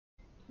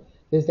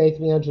This day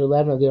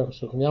 311 of the Aruch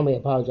Shulchan Yomi. I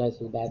apologize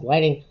for the bad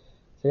lighting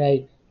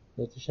today.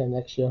 Let's share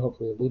next year.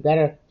 Hopefully it'll be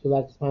better. If you'd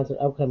like to sponsor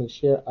an upcoming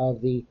share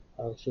of the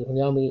Aruch Shulchan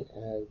Yomi,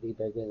 it'd be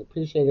very greatly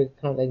appreciated.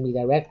 Contact me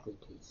directly,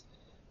 please.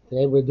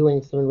 Today we're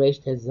doing Simon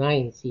Reish Tes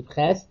Zayin Sif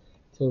Ches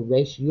to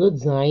Reish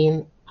Yud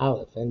Zayin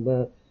Aleph, and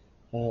we're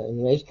in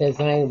Reish Tes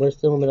Zayin. We're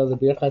still in the middle of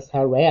the Birchas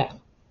Hareach.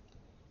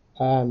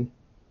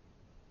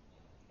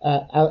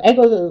 Al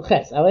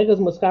egos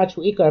muscat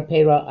shu ikar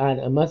pera on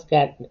a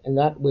muscat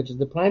nut, which is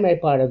the primary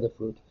part of the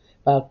fruit.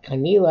 About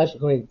kanila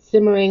shukori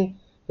simmering,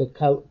 the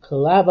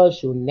kalava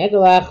shu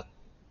negalach.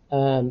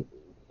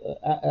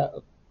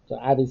 So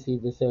obviously,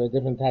 there are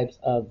different types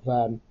of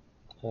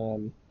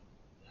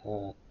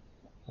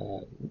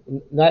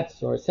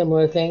nuts or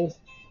similar things,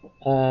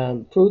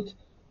 fruit,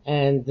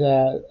 and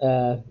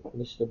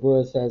Mr.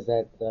 Brewer says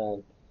that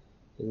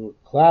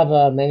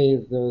klava,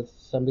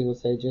 some people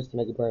say just to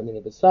make a bar mini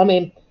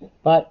besamim,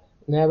 but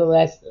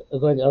nevertheless,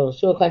 according to Aruch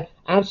Shulchan,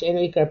 am she'en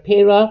ikar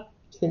pera,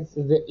 since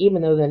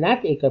even though they're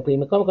not the ikar pera,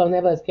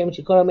 nevertheless,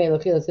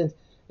 since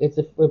it's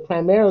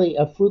primarily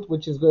a fruit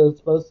which is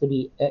supposed to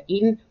be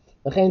eaten,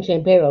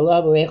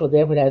 therefore it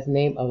has the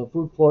name of a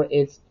fruit for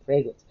its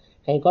fragrance.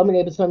 So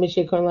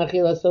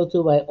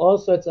too by all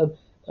sorts of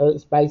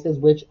spices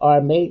which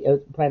are made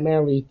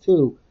primarily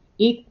to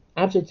eat,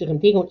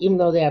 even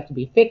though they have to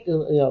be fixed,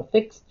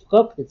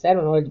 cooked,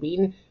 etc., in order to be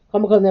eaten.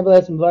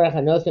 Nevertheless, you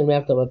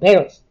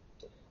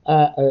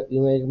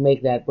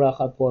make that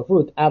bracha for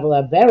fruit.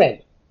 Avala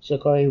vered,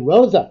 shekori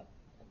rosa,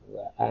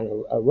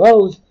 a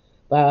rose,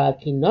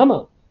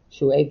 kinoma,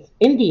 shu ate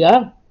India.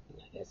 I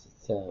guess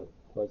it's of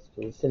course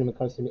the cinnamon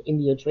comes from the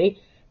India tree.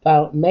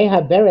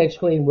 Meha vered,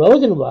 shekori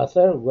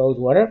rosenwasser, rose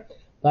water.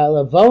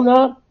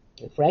 Lavona,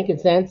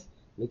 frankincense,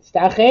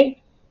 mitztache,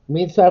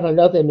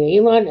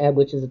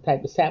 which is a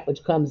type of sap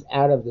which comes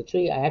out of the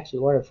tree. I actually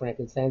ordered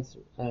frankincense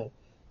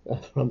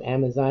from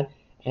Amazon,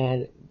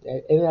 and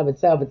in and of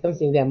itself, it doesn't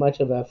seem that much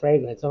of a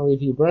fragrance, only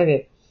if you burn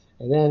it,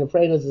 and then the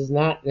fragrance is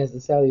not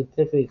necessarily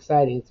particularly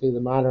exciting to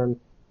the modern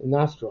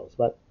nostrils,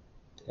 but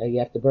you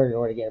have to burn it in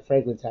order to get a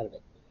fragrance out of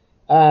it.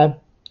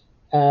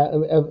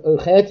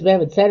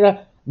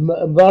 Etc.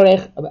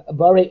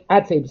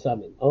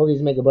 All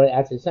these make a borech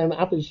atzei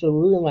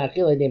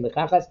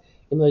b'samim.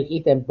 Even though you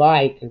eat them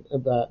by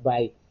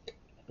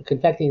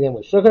confecting them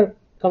with sugar.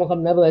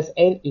 Nevertheless,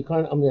 they're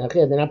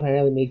not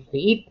primarily made to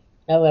eat,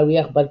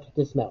 but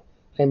to smell.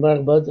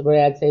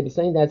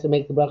 That's to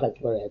make the bracha.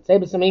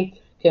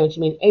 Which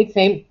means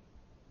eitzim,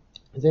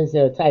 since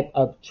they're a type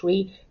of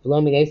tree,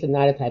 not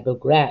a type of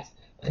grass.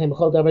 Everything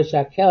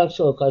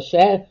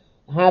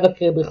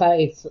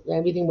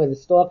where the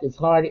stalk is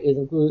hard is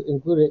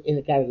included in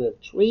the category of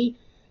tree.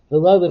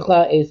 Below is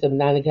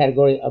not in the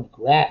category of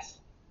grass.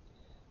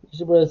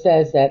 Shibura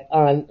says that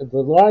on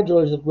the large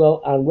orers that grow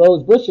on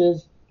rose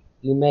bushes,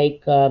 you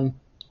make bracha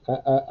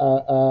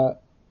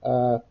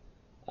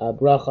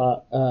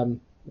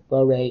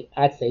borei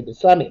atzei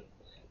b'samim.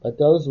 But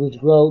those which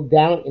grow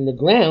down in the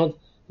ground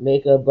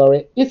make a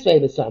borei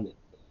isvei b'samim.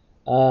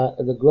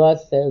 The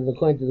grass says,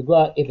 according to the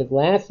grass, if it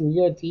lasts from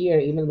year to year,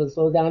 even if it's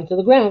slow down to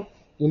the ground,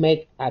 you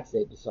make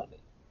atzei b'samim.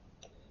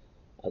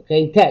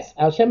 Okay, test.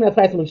 Al Shem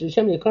Nafratim, which is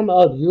Shem Yikarma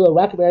Od, you are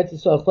Rakab Eretz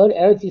Yisrael, Chod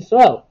Eretz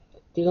Yisrael.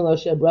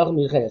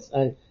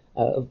 And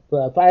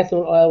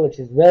firestone oil, which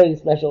is very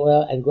special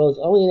oil and grows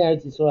only in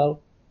Eretz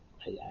Yisrael.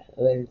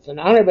 It's an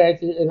honor of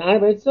Eretz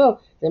Yisrael.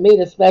 They made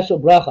a special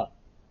bracha.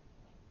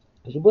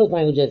 Shabur's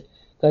language is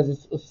because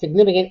it's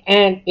significant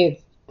and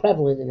it's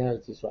prevalent in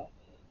Eretz Yisrael.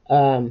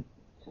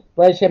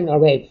 Baruch Shem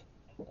Arev.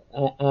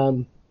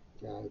 So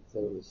it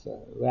was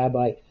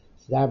Rabbi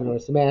Stavin or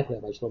Samach,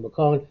 Rabbi Shlomo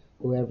Cohen,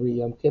 who every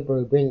Yom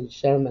Kippur brings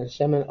Shemen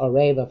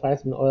Arev, a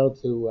firestone oil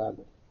to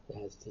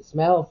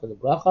smell for the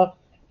bracha,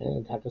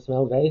 and it has to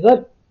smell very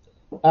good.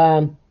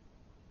 I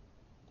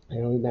don't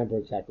remember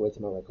exactly what it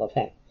smelled like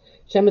offhand.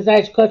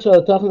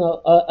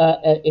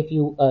 If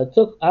you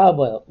took olive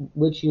oil,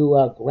 which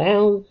you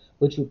ground,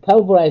 which you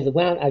pulverize the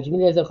ground, I'm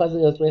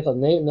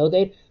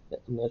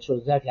not sure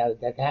exactly how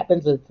that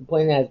happens, but the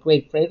point that has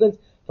great fragrance.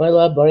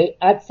 Because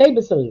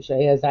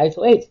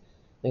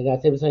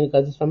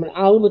it's from an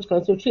olive which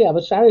comes from a tree.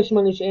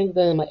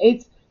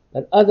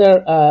 But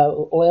other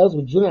oils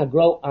which do not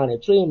grow on a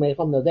tree,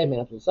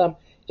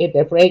 if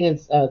their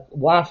fragrance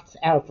wafts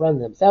out from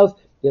themselves,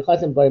 not from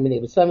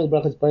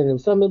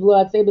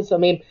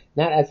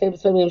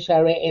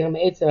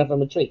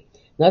a tree.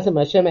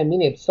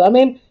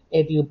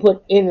 If you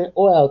put in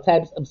oil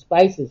types of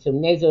spices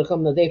from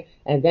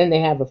and then they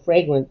have a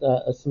fragrant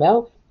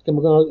smell,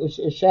 which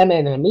is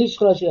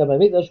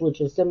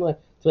similar to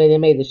the way they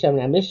made the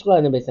Shemen HaMishra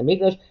and the Beis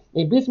HaMikdash.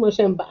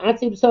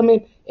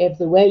 If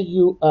the way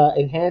you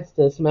enhanced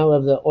the smell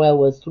of the oil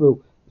was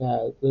through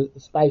the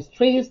spice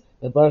trees,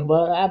 the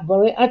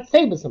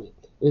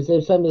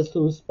some is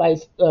through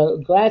spice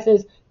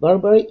grasses,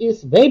 Barbari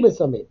is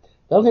Vebasami.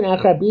 We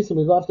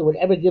go after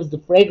whatever gives the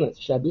fragrance.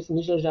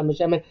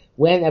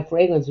 When that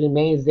fragrance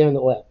remains there in the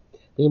oil.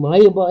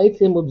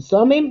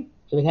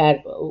 if it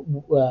had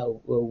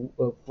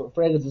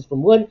fragrances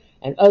from wood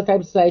and other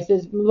types of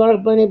spices, you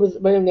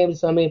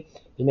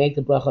make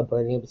the bracha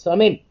burning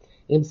b'samim.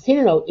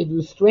 If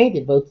you strained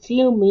it,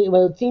 you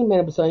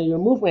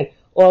remove from it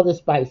all the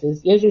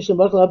spices.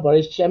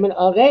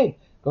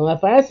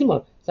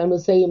 Some will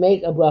say you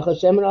make a bracha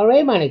shemen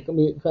arei on it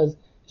because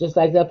just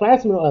like the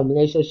parasimon oil,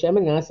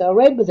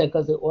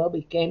 because the oil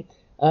became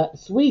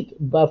sweet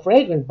but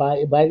fragrant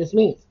by this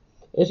means.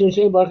 Cloud will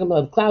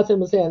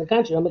say on the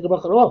contrary, don't make a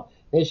bracha at all.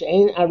 Because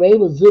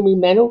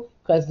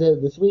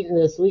the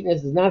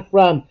sweetness is not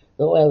from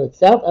the oil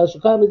itself.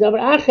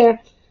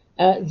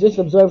 Just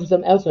absorb from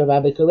some elsewhere.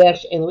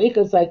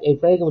 It's like a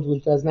fragrance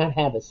which does not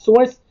have a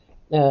source.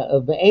 Which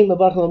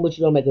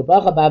you don't make a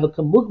bracha.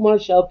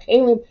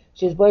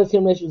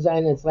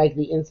 It's like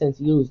the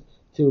incense used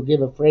to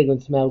give a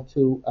fragrant smell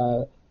to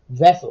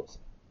vessels.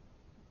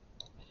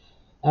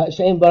 We're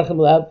going to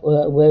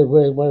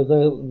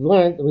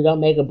learn that we don't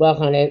make a bracha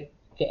on it.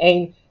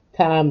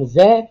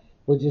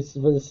 Which is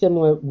for a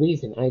similar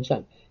reason. It's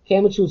a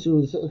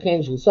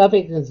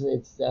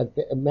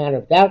matter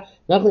of doubt.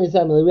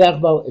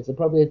 It's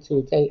appropriate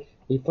to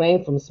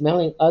refrain from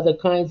smelling other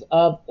kinds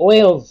of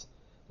oils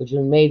which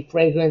are made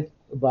fragrant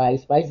by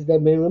spices that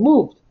have been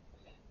removed.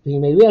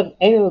 And you can't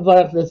even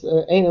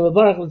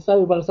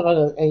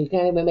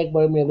make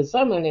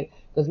bracha on it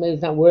because maybe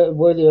it's not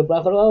worthy of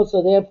bracha at all.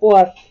 So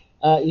therefore,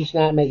 you should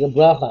not make a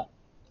bracha.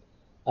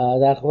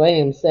 The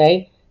Achronim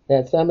say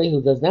that somebody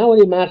who does not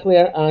want to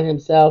machmir on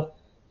himself,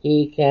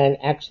 he can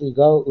actually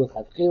go with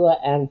chatchila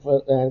and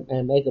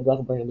make a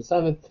bracha burning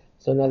b'samim.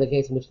 So another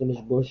case in which the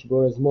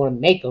Mishbur is more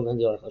makel than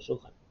the Aruch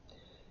HaShulchan,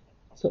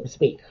 so to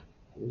speak.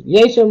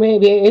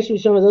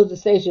 Yeshua those who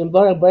say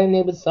Barak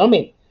burning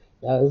b'samim.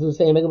 Those who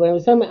say make a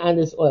burning b'samim on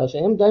this oil.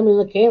 Shem daimim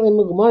lekelim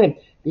mugumarim.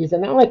 These are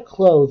not like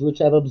clothes which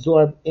have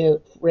absorbed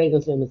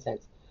fragrance from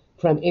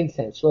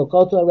incense.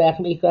 Because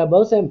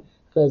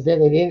they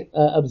didn't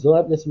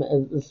absorb the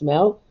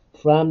smell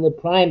from the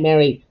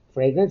primary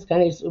fragrance.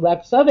 And here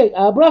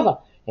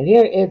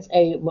it's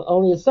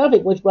only a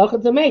suffix which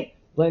bracha to make.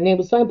 But the name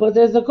of Simon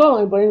possesses a call,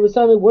 and burning with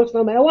Simon works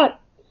no matter what.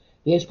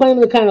 The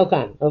Yeshpaim the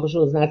Kanokan. Aruch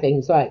HaShulchan is not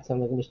taking sides.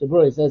 Something like Mishnah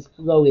Berurah says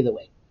go either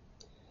way.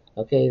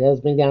 Okay,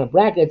 let's bring down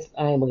brackets.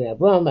 I am Magen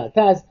Avraham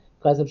Bataz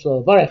Kasav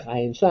Shlomo Baruch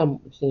Ayin Sham,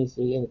 which seems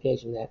to be an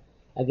indication that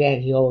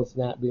again he holds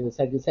not being the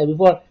second said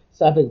before.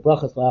 Suffix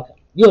brachas la'achim.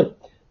 Yud.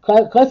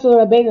 Kasur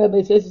Rabbeinu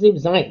B'Yisrael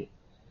Zayin.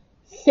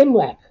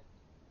 Simlak.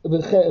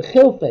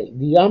 Chilfei.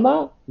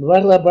 Diyama.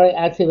 V'varla Bari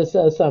Atzei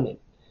V'Samim.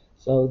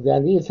 So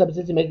these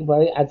substances make a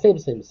Bari Atzei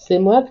V'Samim.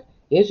 Simlak.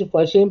 Yeshim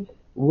Foshim.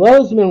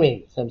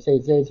 Rosemary. Some say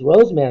it's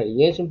rosemary.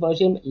 Yeshim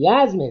Foshim.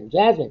 Jasmine.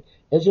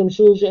 Yeshim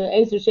Shul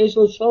Eser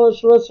Sheshlo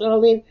Sholosh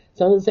Shalin.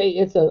 Some say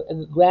it's a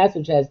grass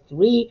which has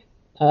 3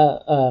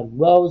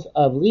 rows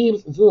of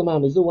leaves.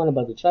 Zulamam Mizu, one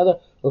above each other.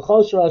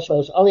 L'chol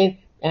Sholosh Shalin.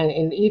 And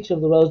in each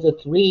of the rows there are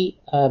 3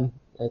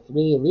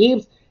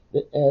 leaves.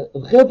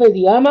 Chilfei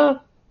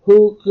Diyama,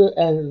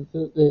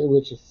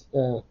 which is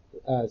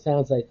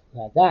sounds like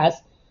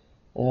das.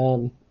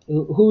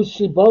 Who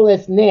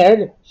shiboles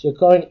nerd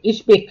shekorin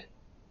ishbik,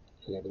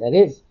 whatever that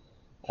is.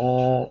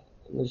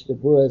 Mr.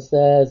 Bura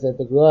says that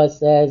the Gra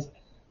says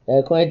that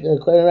according to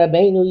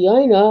Rabbeinu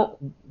Yoina,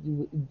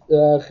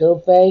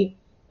 Chilfei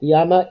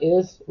Diyama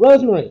is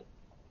rosemary.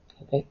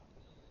 Okay.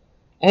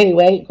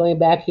 Anyway, going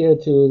back here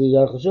to the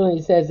Aruch HaShulchan,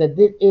 he says that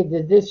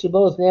this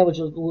shiboles nerd, which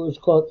is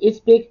called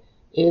ishbik,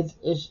 is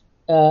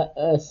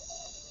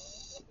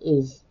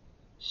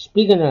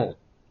Spigener.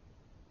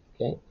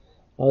 Okay,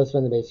 all this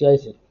from the base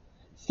Yosef.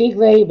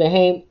 Siglei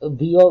behem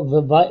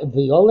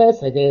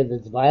violes. I think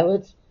it's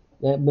violets.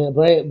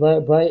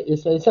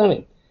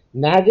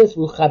 Nargis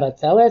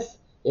vuchabateles.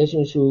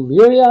 Yeshim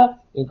shuliria.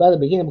 In God, the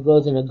beginning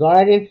grows in a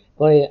garden.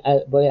 Bori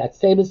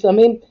atzebes.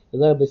 The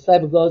Lord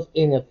beside grows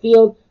in a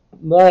field.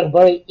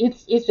 Bori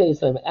itzrei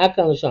samim.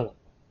 Akan l'shana.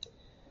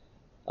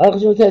 Aruch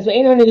HaShulchan says, "Of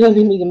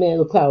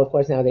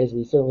course, nowadays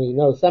we certainly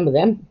know some of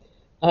them.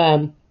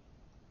 Ayin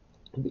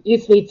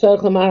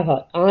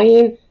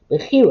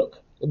bechiruk.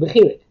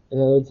 In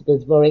other words,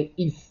 it's very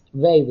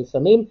isvei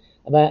v'samim,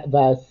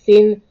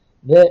 v'asin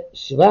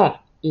v'shva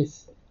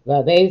is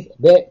v'avez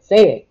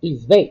v'tzere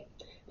isvei.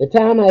 The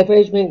time I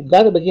first meant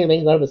God the beginning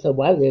making God, so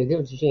why there's a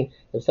difference between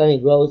if something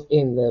grows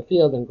in the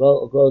field and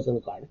grows in the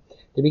garden.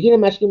 The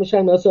beginning of mashkim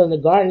mashkim also in the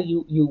garden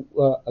you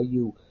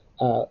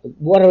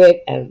water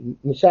it and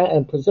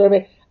preserve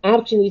it.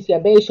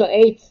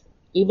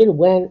 Even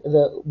when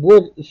the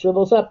wood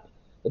shrivels up,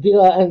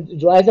 and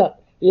dries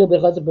up. That's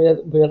but in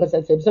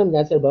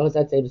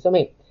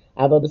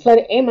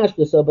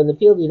the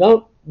field you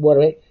don't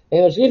water it, you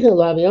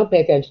don't pay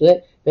attention to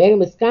it,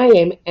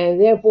 and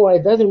therefore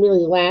it doesn't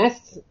really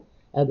last.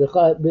 Only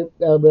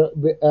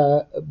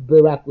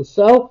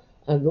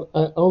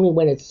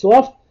when it's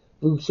soft.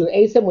 When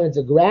it's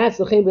a grass,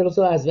 so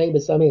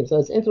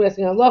it's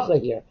interesting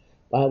halacha here,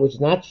 which is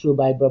not true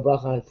by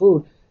bracha on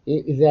food,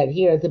 is that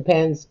here it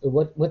depends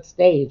what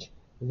stage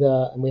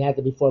and we had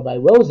it before by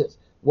roses,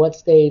 what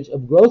stage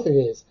of growth it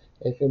is.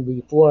 It can be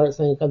before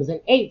something comes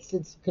in eighths.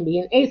 It can be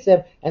in eighths,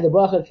 and the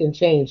bracha can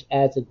change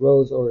as it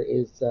grows or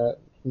is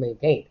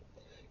maintained.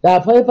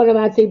 If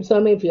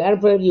you add in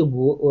front of you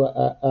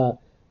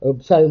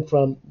something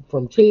from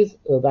trees,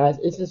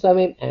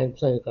 and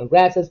something from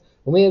grasses,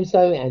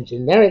 and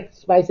generic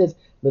spices,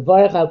 you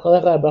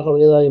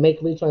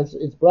make each one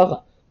its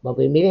bracha.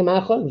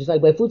 Just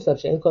like by food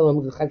stuff, that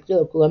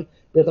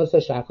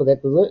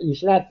you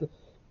should not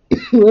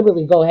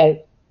deliberately go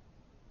ahead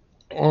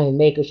and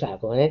make a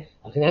shackle on it.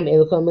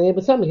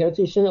 Here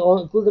too, you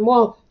shouldn't include them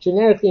all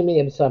generically. Person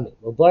made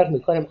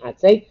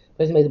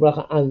the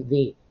bracha on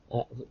the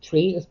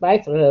tree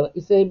spice,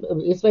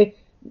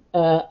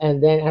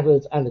 and then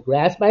afterwards on the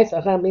grass spice,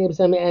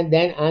 and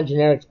then on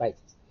generic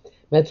spices.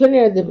 But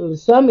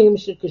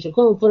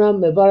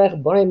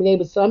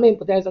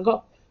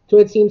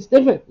it seems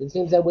different. It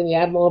seems that when you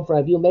have more for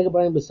a few make a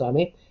burning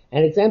b'samim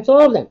and exempts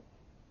all of them.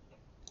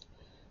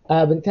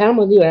 It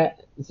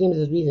seems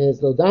this reason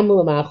is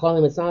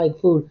it's not like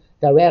food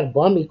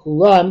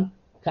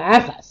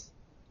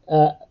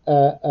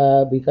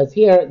because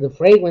here the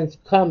fragrance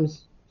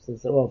comes,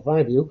 since they're all in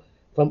front of you,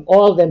 from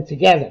all of them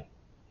together.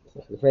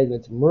 So the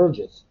fragrance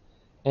merges,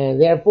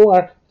 and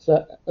therefore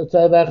and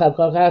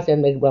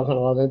make a bracha on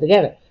all of them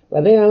together.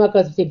 If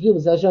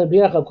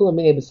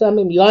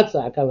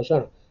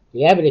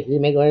you have it, if you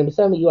make a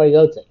bracha, you are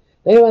yotze.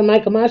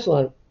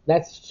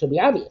 That should be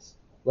obvious.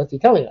 What's he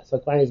telling us?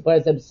 What Barney's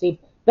bar said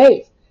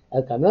base.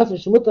 Rather, what he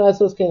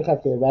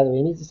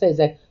needs to say is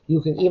that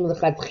you can even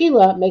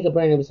the make a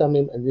burning of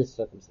something in this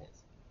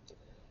circumstance.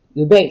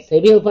 You base.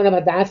 They burn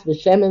in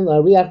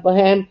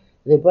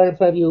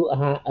front of you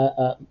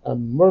a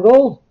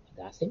myrtle,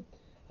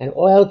 and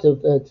oil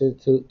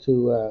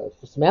to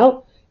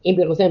smell. If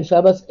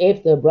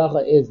the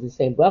bracha is the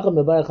same bracha,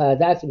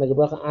 you make a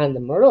bracha on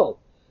the myrtle.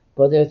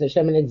 But there's a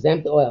shemen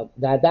exempt oil.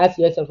 The hadas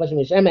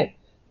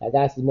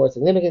is more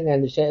significant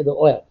than the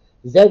oil.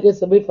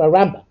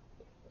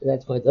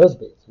 That's going to those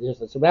bits. There's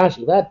the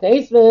Rashi. But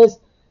Taisvis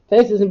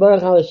and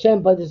Baruch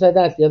Hashem, but it's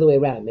hadas the other way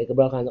around. Make a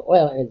bracha on the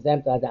oil and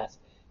exempt hadas.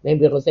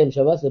 Maybe the same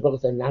Shabbos, the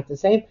brachas are not the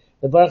same.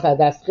 The Baruch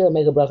hadas chil,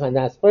 make a bracha on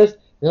hadas first.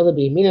 Another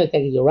be mina,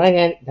 take your right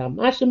hand.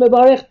 Tamashim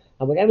mevarich,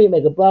 and whenever you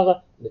make a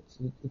bracha,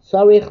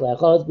 tzarich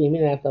lechos be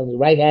mina after on the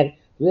right hand.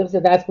 And in this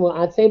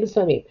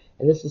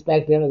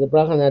respect, the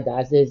bracha on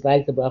hadas is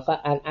like the bracha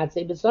on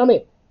atzei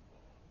b'samim.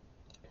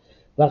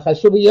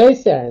 V'chashuv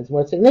yoser, and it's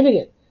more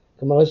significant.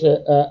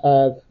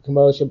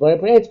 Kamosha bar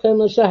prates come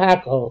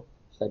shahako.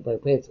 So bar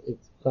prates it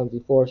comes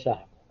before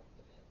shahako.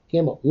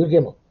 Gimel, Yud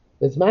Gimel.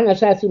 V'zman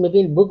hashas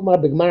mevin bukmar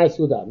b'gmar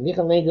suda.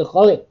 Nichal nega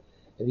cholim.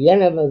 At the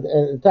end of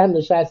the time, the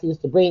shas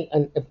used to bring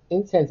an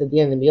incense at the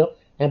end of the meal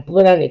and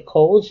put on a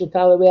coal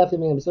shetala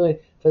reachim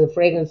for the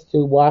fragrance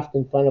to waft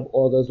in front of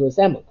all those who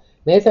assemble.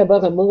 Meisai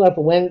bracha mugmar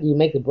for when you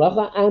make the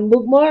bracha on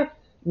mugmar.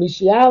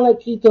 Mishiala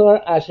kitor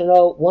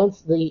ashano.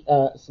 Once the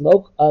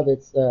smoke of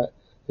its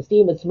the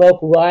steam and smoke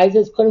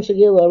rises,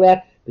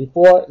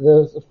 before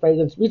the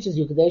fragrance reaches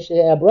you, the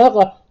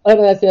bracha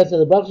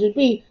should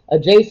be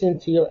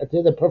adjacent to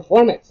the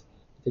performance.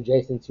 It's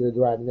adjacent to your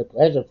deriving the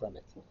pleasure from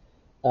it.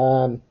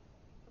 The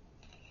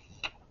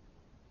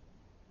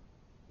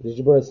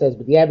Jabura says,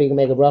 but yeah, you can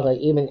make a bracha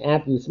even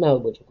after you smell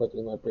it, which of course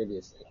we learned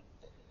previously.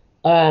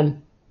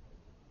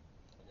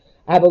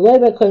 Before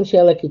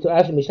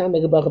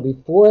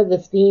the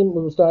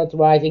steam starts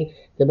rising,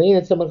 the main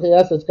and someone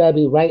else it's got to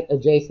be right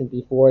adjacent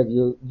before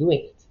you're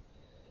doing it.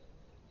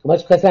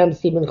 About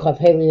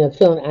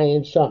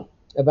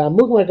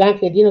mugmar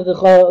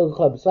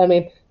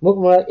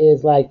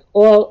is like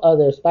all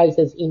other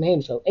spices.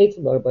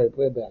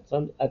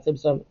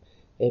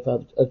 If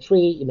a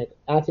tree, you make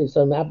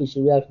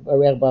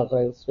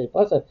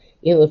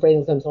even the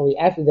fragrance comes only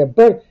after they're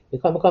burnt,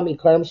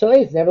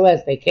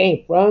 nevertheless they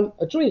came from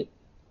a tree.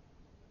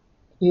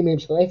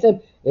 If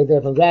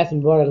they're from grass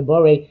and bore, you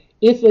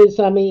make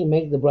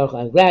the bracha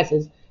on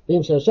grasses.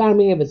 If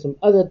it's from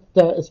other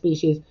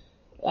species,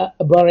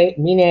 bore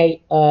mine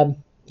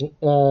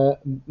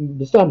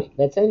b'sami.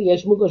 That's it.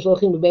 Yesh mugmar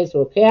shlochim b'beis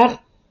rokeach,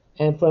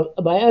 and from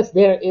by us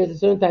there is a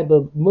certain type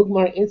of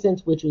mugmar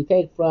incense which we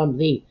take from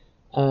the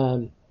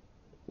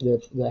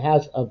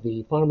house of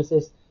the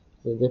pharmacist.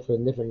 It's a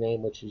different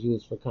name which is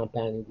used for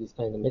compounding these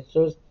kind of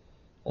mixtures.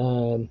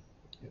 I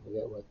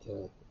forget what.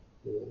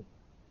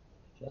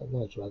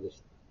 Not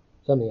druggist,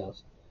 something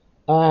else.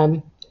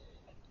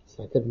 It's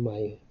not tip of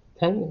my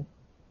tongue,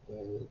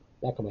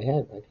 back of my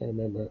head. I can't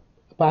remember.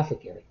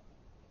 Apothecary.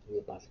 The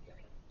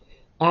apothecary.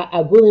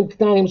 Agulim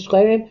ktanim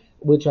shcherim,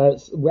 which are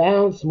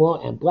round, small,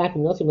 and black.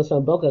 And also,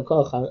 masam boka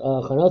called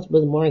chanos in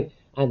the morning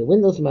on the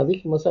windows.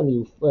 Malikim masam,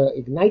 you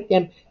ignite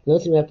them.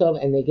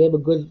 And they gave a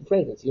good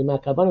fragrance. If you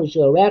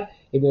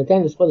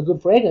intend to spread a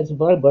good fragrance,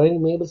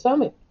 burning maybe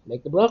summit.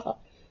 Make the bracha.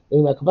 But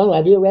if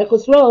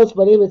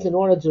it's in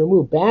order to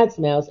remove bad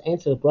smells,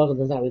 answer the bracha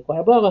does not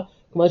require bracha.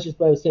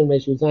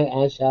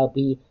 As shall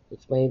be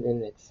explained in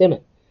the next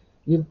simon.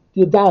 You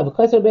die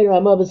because of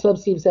Ramah.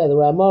 The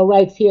Ramah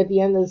writes here at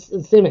the end of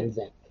the simon.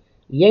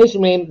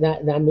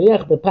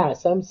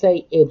 Some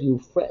say if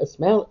you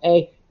smell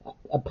a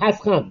a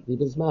pas cham. You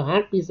can smell a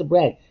hot piece of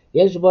bread.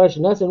 Yesh Baruch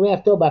Shnasan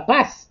Reach Tov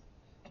Bapas.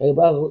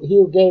 He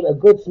who gave a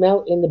good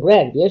smell in the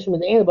bread. Yesh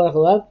Min Ein Baruch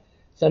Love.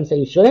 Some say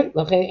you shouldn't.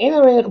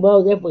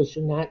 Therefore, you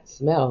should not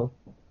smell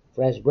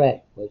fresh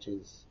bread, which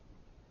is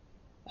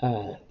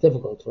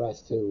difficult for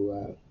us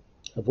to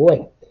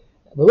avoid.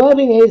 I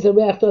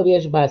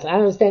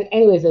understand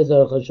anyways as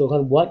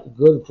Shulchan what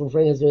good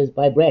fragrance there is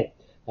by bread.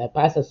 By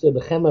pasta says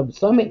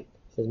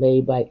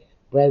made by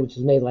bread which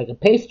is made like a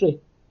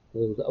pastry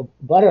with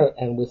butter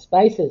and with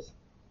spices.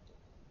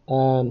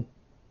 Mishnah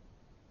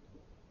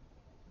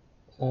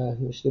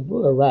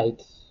Berurah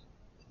writes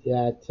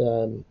that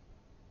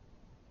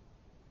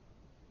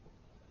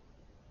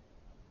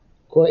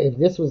if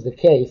this was the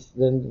case,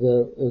 then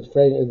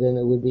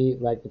it would be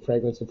like the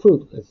fragrance of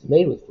fruit because it's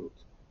made with fruit.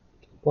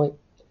 Good point.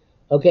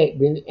 Okay,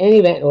 in any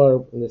event,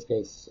 or in this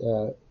case,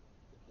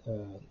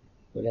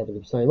 whatever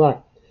the psalm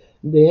are.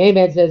 In any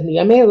event, says we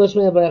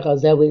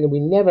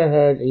never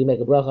heard you make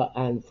a bracha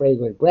on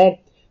fragrant bread.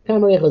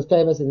 In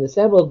the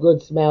several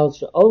good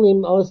smells,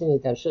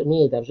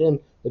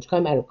 which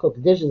come out of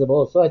cooked dishes of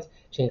all sorts,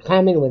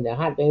 when they're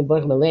hot, don't make a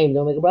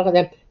bracha on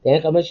them.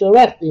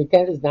 The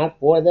intent is not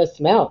for the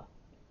smell.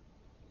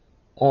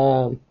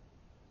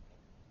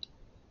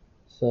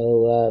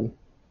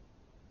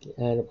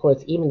 And of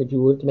course, even if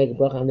you were to make a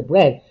bracha on the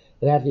bread, it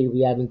would have to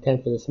be have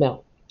intent for the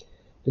smell.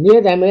 Somebody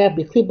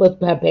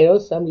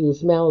who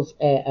smells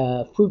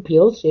fruit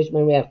peels,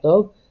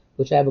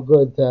 which have a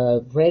good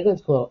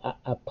fragrance, called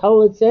a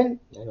politzin.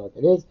 I know what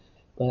it is,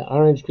 but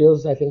orange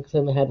peels, I think,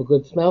 some have a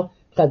good smell.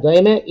 If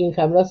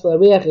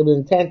the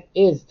intent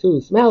is to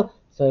smell,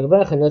 so make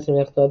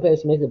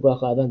the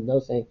bracha on no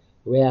saying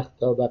reach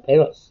tov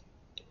peros.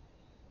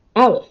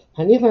 Aleph,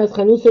 Hanichnas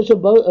Chanusa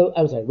Shabbat.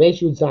 I'm sorry,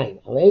 Reish Yud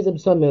Zayin. Alezim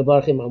Samim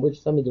Barchim, on which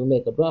somebody do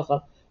make a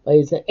bracha, but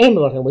it's an Ein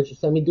Barchim, which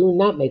somebody do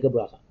not make a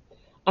bracha.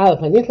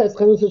 Aleph, Hanichnas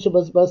Chanusa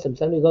Shabbat Basim.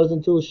 Somebody goes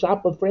into a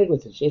shop of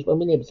fragrances, Sheish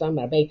Bamini B'Sam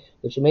Marbei,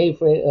 which are many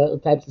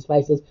types of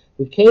spices.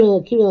 We came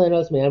in and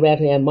us, may I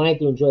reckon have mind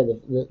to enjoy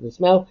the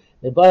smell.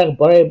 The Baruch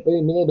Bari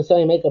Mini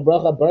B'Sam make a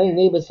bracha, Bari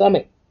Mini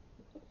B'Sam.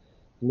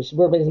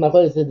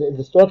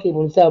 The storekeeper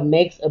himself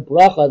makes a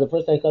bracha the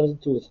first time he comes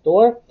into a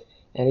store,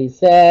 and he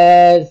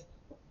says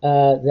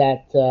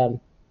that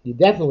you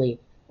definitely,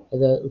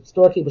 the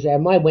storekeeper should have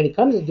in mind when he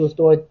comes into a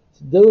store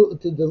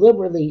to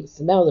deliberately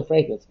smell the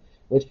fragrance,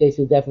 in which case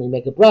he'll definitely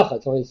make a bracha.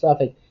 It's only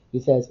suffix, he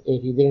says,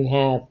 if you didn't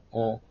have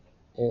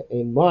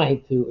in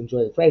mind to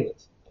enjoy the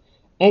fragrance.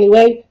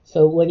 Anyway,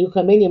 so when you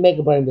come in, you make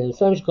a bracha.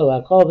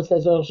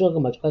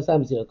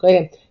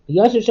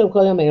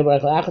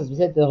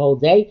 The whole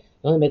day,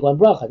 you only make one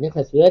bracha. If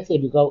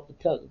you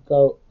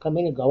come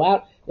in and go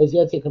out, there's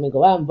yotze come and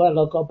go out, and make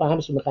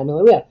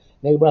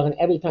a bracha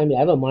every time you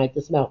have a mind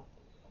to smell.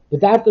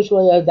 It's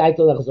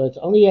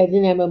only I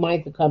didn't have a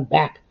mind to come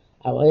back.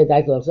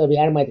 If you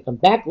had a mind to come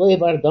back,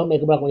 don't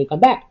make a bracha when you come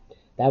back.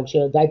 But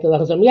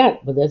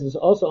this is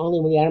also only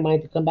when you had a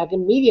mind to come back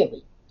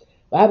immediately.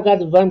 How we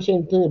learn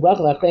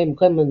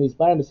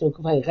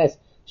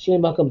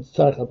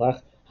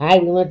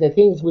the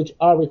things which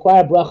are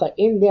required bracha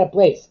in their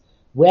place.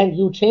 When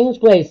you change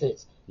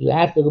places, you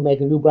have to make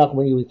a new bracha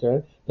when you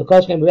return.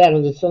 Because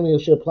there's something you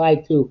should apply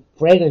to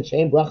fragrance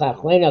chain, bracha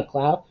achlena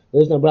cloud.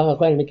 There's no bracha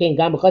achlena mekin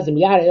gam b'chazim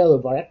yada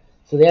elavarach.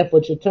 So therefore,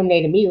 it should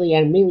terminate immediately,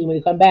 and immediately when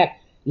you come back,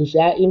 you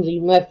should have, even if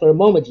you left for a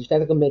moment, you should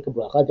have to make a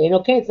bracha. They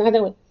okay, it's not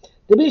that way.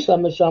 The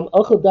bishlam misham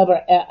ochel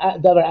davar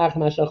ach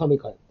mashacham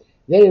mikol.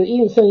 They were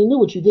eating something new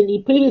which you didn't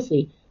eat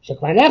previously.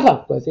 Shekvar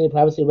necha, because they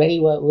probably already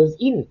was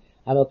eaten.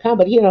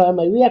 But here, you're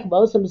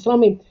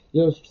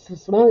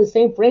smelling the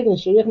same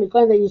fragrance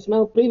that you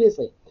smelled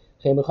previously.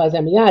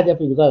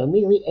 Therefore, you go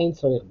immediately, ain't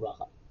sorich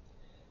bracha.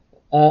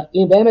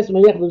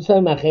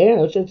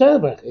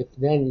 If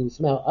then you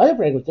smell other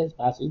fragrances,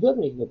 possibly you do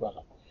make the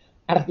bracha.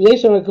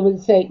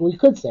 We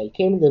could say,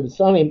 came in the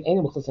B'Samim,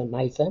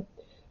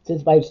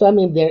 since by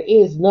B'Samim there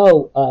is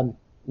no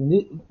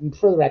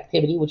further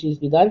activity which needs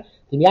to be done.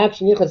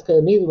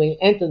 Immediately when you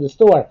enter the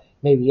store,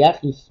 maybe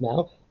you smell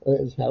it.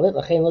 It's not like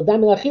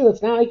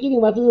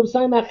eating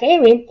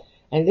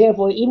and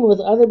therefore, even with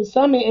other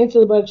b'samim, enter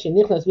the bracha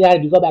shenichnas miyad.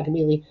 If you go back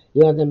immediately,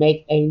 you don't have to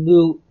make a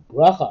new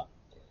bracha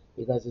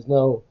because there's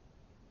no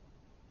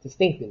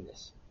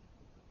distinctiveness.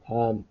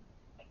 But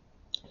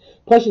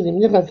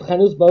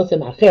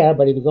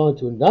if you go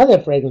into another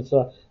fragrance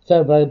store, you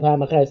have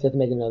to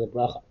make another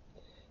bracha.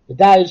 The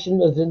da'ish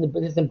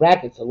is in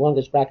brackets, the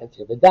longest brackets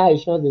here. The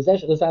da'ish the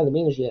zesh goes on the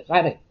meaning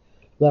sheyachavim.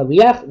 The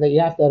riach that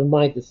you have to have in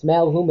mind to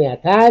smell. Who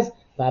me'ataz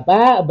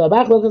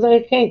babach looks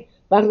like a cane.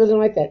 Bach doesn't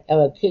write that.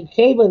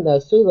 Kevin the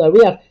sula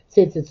riach,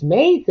 since it's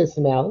made to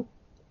smell,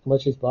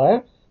 which is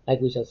bar,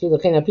 like we shall see. The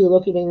kind of people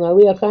looking at the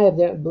riach chayav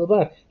there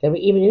bar. They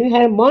even didn't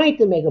have a mind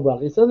to make a bracha.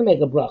 They still didn't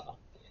make a bracha.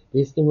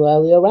 This came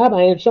to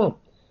Rabbi and Sham.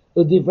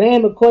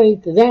 Udivram,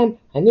 according to them,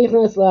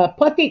 hanichnas la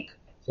patik.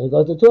 So he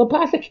goes to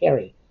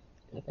apothecary.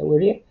 Got that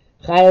word here.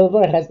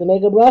 Chayav has to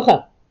make a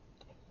bracha.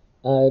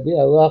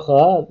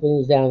 The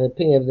brings down the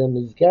opinion of the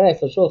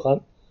Mizgeres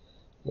Shulchan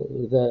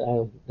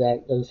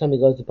that somebody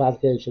goes to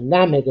apothecary should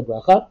not make a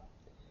bracha.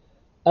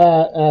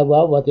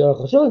 Well, what the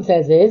Aruch HaShulchan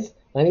says is,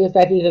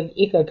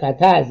 ikar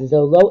kataz is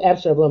a low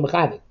efshar of lo.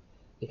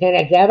 You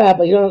can't get out,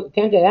 but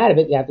can't get out of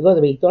it. You have to go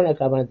to the Ritorah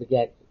Kavan to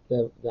get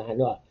the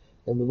Hanoah.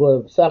 And the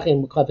word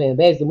Psachim Kafei and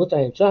Beis the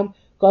Mutar and Sham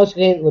Kol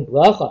Shkein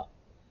LeBracha.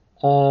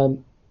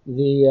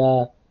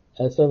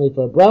 Certainly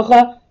for a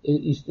bracha,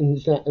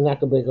 you're not going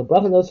to break a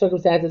bracha in those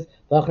circumstances.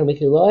 It's called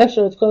lo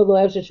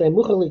efshar shrei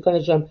muchal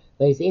likon Sham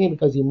leisini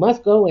because you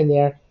must go in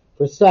there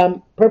for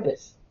some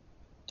purpose.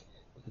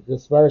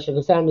 Because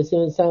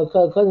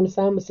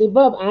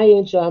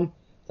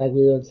like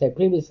we said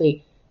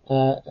previously,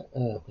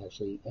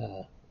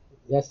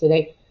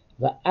 yesterday,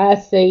 not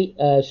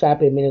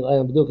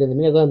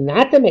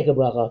to make a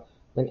bracha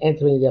when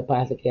entering the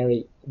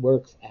apothecary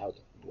works out.